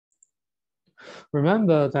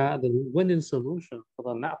Remember that the winning solution for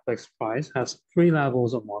the Netflix prize has three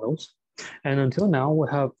levels of models. And until now, we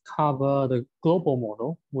have covered the global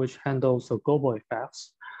model, which handles the global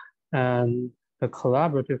effects, and the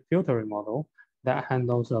collaborative filtering model that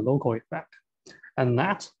handles the local effect. And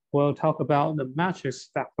next, we'll talk about the matrix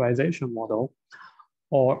factorization model,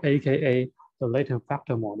 or AKA the latent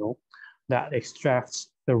factor model, that extracts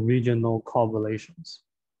the regional correlations.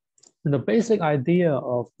 And the basic idea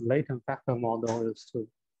of latent factor model is to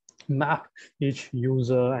map each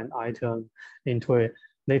user and item into a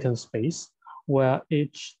latent space where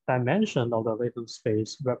each dimension of the latent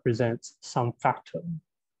space represents some factor.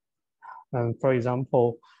 And for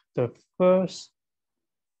example, the first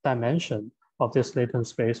dimension of this latent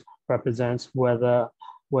space represents whether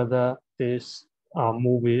this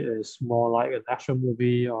movie is more like an action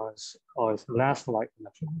movie or is less like an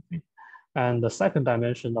action movie. And the second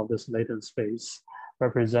dimension of this latent space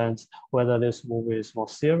represents whether this movie is more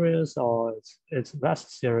serious or it's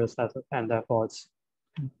less serious, and therefore it's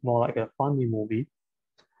more like a funny movie.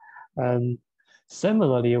 And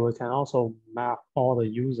similarly, we can also map all the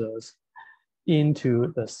users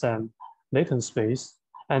into the same latent space.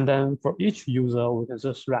 And then for each user, we can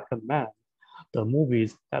just recommend the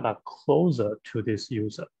movies that are closer to this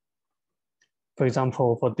user. For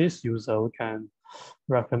example, for this user, we can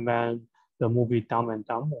recommend the movie Dumb and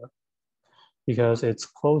Dumber because it's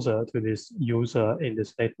closer to this user in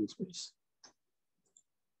this latent space.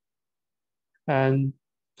 And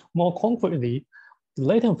more concretely, the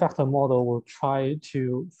latent factor model will try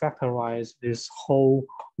to factorize this whole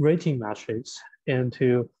rating matrix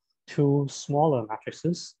into two smaller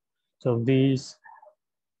matrices. So these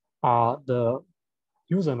are the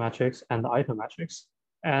user matrix and the item matrix.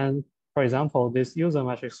 And for example, this user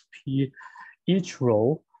matrix P, each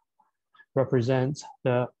row represents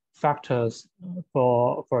the factors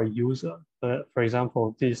for a user. For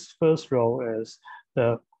example, this first row is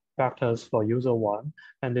the factors for user one,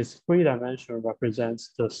 and this three-dimension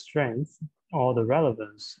represents the strength or the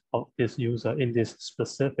relevance of this user in this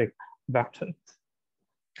specific vector.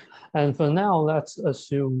 And for now, let's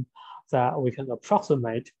assume that we can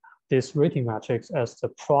approximate this rating matrix as the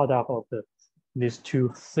product of these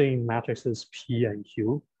two thin matrices P and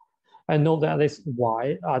Q. And note that this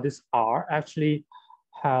Y, this R actually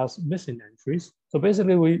has missing entries. So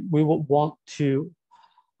basically we would want to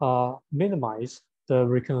minimize the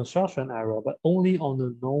reconstruction error, but only on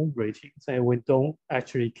the known ratings. And we don't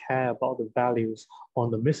actually care about the values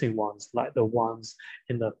on the missing ones, like the ones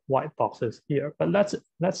in the white boxes here. But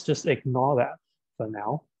let's just ignore that for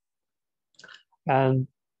now. And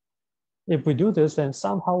if we do this, then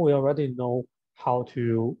somehow we already know how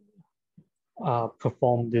to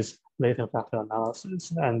perform this latent factor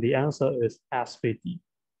analysis. And the answer is SVD.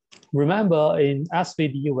 Remember, in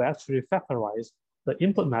SVD, we actually factorize the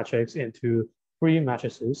input matrix into three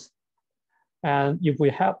matrices. And if we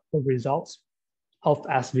have the results of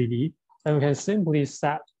SVD, then we can simply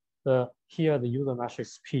set the user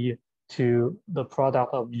matrix P to the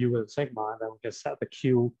product of U and sigma, and then we can set the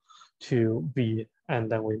Q to V,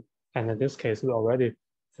 and in this case, we already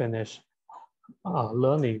finished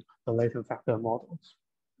learning the latent factor models.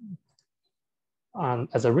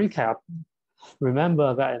 As a recap,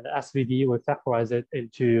 remember that in the SVD, we factorize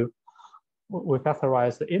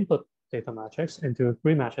the input data matrix into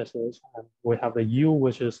three matrices. And we have the U,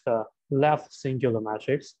 which is the left singular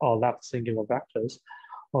matrix or left singular vectors.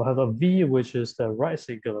 We'll have a V, which is the right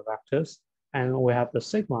singular vectors. And we have the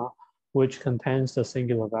sigma, which contains the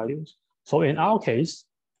singular values. So in our case,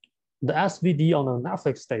 the SVD on the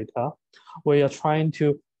Netflix data, we are trying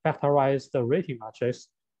to factorize the rating matrix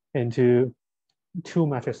into two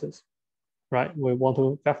matrices, right? We want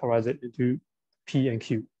to factorize it into P and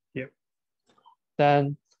Q here.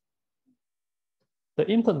 Then the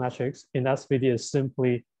input matrix in SVD is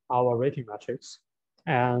simply our rating matrix,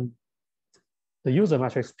 and the user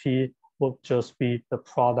matrix P will just be the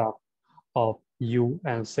product of U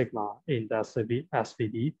and sigma in the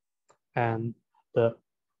SVD, and the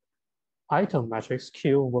item matrix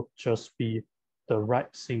Q will just be the right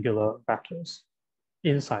singular vectors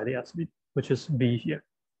inside the SVD, which is V here.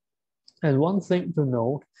 And one thing to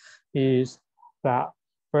note is that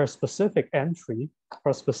for a specific entry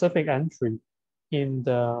in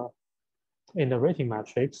the rating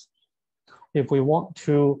matrix, if we want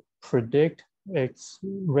to predict its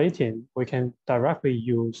rating, we can directly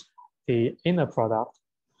use the inner product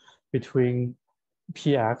between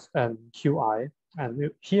Px and Qi.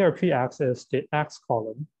 And here Px is the X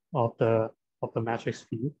column of the matrix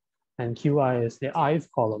V, and Qi is the ith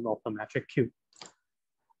column of the matrix Q.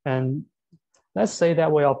 And let's say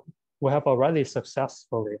that we have already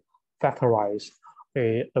successfully factorize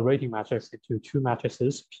the rating matrix into two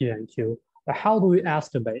matrices, P and Q. But how do we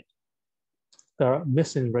estimate the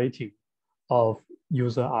missing rating of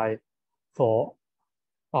user I for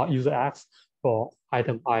user X for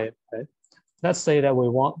item I? Right? Let's say that we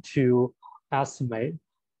want to estimate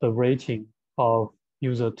the rating of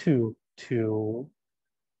user 2 to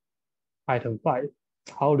item 5.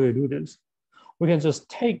 How do we do this? We can just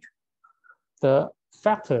take the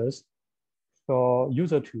factors for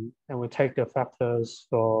user 2 and we take the factors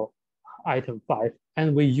for item 5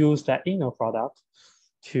 and we use that inner product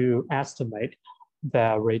to estimate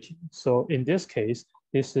their rating. So in this case,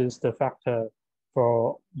 this is the factor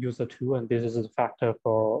for user 2 and this is the factor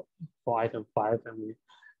for item 5, and we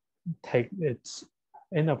take its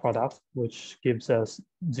inner product, which gives us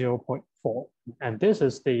 0.4. And this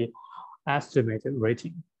is the estimated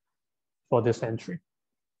rating for this entry.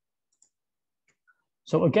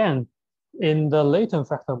 So again, in the latent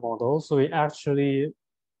factor models, we actually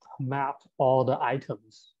map all the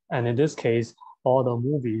items, and in this case, all the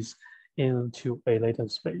movies into a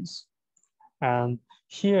latent space. And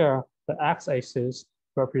here, the x-axis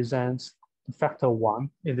represents the factor 1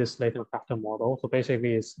 in this latent factor model. So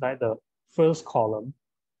basically, it's like the first column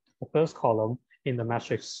in the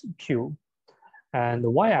matrix Q. And the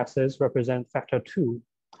y-axis represents factor 2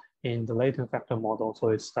 in the latent factor model. So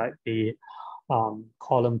it's like the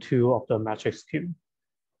column 2 of the matrix Q.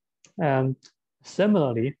 And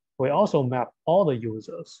similarly, we also map all the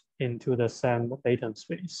users into the same latent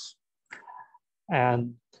space.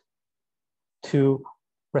 And to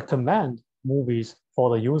recommend movies for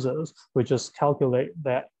the users, we just calculate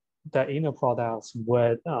that the inner products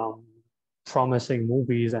with promising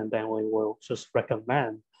movies, and then we will just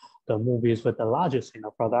recommend the movies with the largest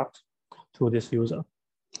inner product to this user.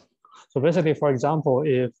 So basically, for example,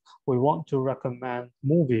 if we want to recommend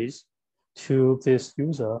movies to this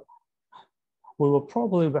user, we will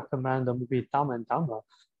probably recommend the movie Dumb and Dumber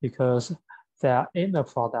because their inner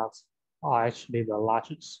products are actually the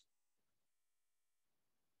largest.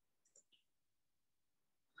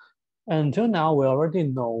 Until now, we already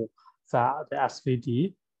know that the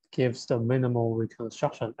SVD gives the minimal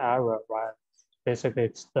reconstruction error, right? Basically,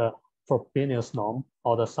 it's the Frobenius norm,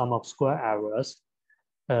 or the sum of square errors,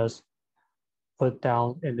 as put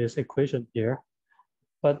down in this equation here.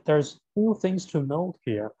 But there's few things to note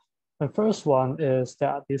here. The first one is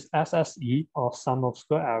that this SSE, or sum of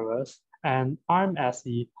square errors, and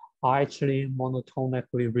RMSE are actually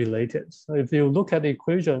monotonically related. So if you look at the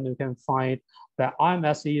equation, you can find that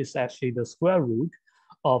RMSE is actually the square root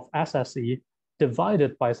of SSE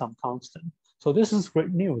divided by some constant. So this is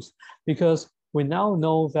great news because we now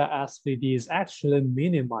know that SVD is actually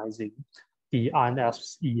minimizing the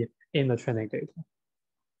RMSE in the training data.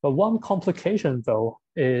 But one complication though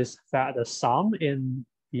is that the sum in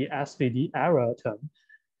the SVD error term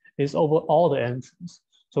is over all the entries.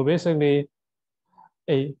 So basically,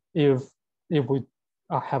 if we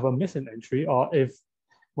have a missing entry, or if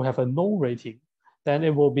we have a no rating, then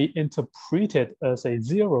it will be interpreted as a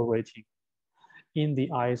 0 rating in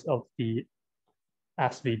the eyes of the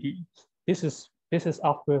SVD. This is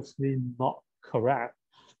obviously not correct,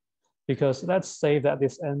 because let's say that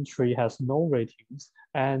this entry has no ratings,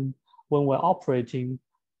 and when we're operating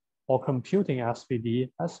or computing SVD,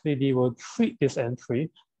 SVD will treat this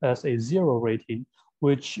entry as a 0 rating,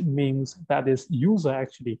 which means that this user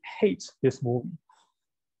actually hates this movie,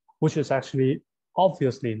 which is actually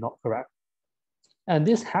obviously not correct. And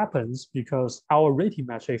this happens because our rating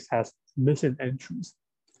matrix has missing entries,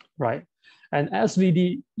 right? And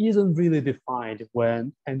SVD isn't really defined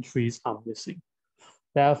when entries are missing.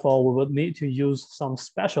 Therefore, we would need to use some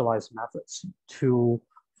specialized methods to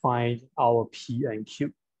find our P and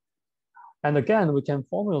Q. And again, we can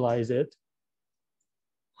formalize it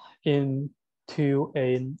into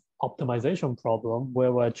an optimization problem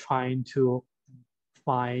where we're trying to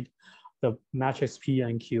find the matrix P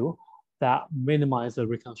and Q that minimize the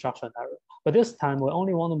reconstruction error. But this time, we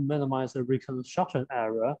only want to minimize the reconstruction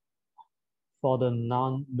error for the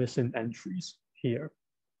non-missing entries here.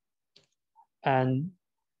 And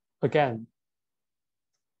again,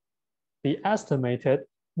 the estimated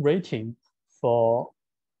rating for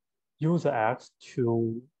user X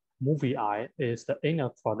to movie I is the inner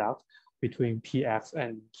product between PX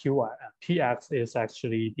and QI. PX is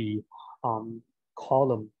actually the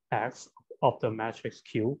column X of the matrix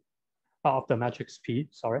Q, of the matrix P,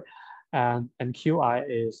 sorry. And QI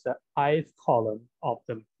is the ith column of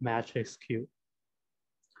the matrix Q.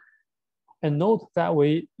 And note that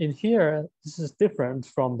in here, this is different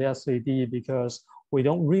from the SVD because we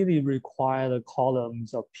don't really require the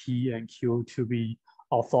columns of P and Q to be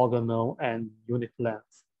orthogonal and unit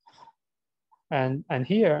length. And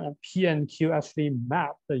here, P and Q actually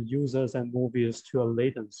map the users and movies to a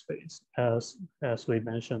latent space, as we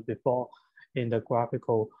mentioned before in the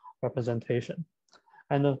graphical representation.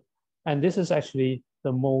 And this is actually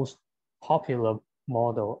the most popular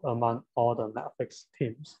model among all the Netflix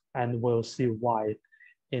teams. And we'll see why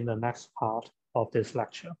in the next part of this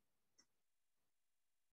lecture.